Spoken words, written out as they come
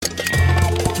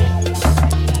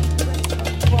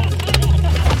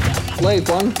Play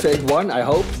one, take one, I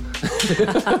hope.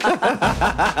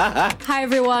 Hi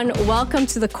everyone, welcome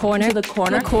to The Corner. The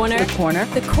Corner.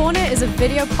 The Corner is a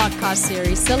video podcast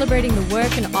series celebrating the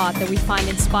work and art that we find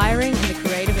inspiring in the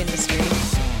creative industry.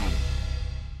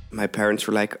 My parents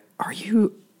were like, Are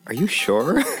you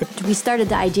sure? We started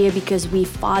the idea because we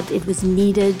thought it was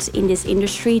needed in this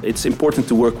industry. It's important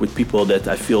to work with people that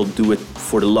I feel do it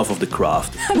for the love of the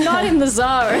craft. I'm not in the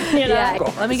czar, you know. Yeah,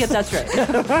 let me get that straight.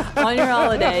 On your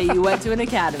holiday, you went to an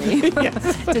academy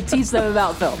to teach them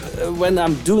about film. When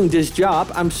I'm doing this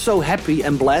job, I'm so happy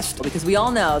and blessed. Because we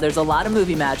all know there's a lot of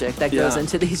movie magic that goes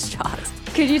into these jobs.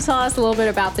 Could you tell us a little bit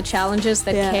about the challenges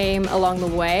that came along the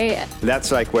way?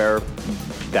 That's like where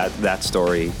that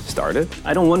story started.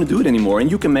 I don't want to do it anymore,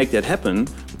 and you can make that happen.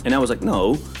 And I was like,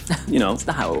 no, That's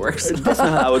not how it works. that's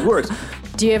not how it works.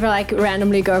 Do you ever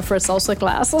randomly go for a salsa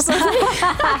class or something?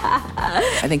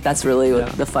 I think that's really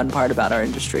the fun part about our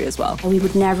industry as well. We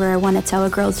would never want to tell a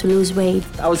girl to lose weight.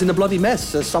 I was in a bloody mess.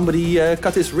 Somebody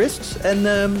cut his wrists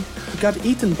and got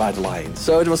eaten by the lion.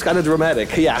 So it was kind of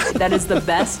dramatic, yeah. That is the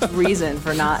best reason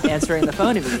for not answering the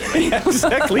phone immediately.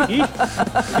 Exactly.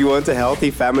 If you want a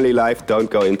healthy family life, don't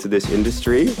go into this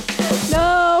industry.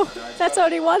 No, that's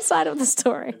only one side of the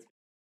story.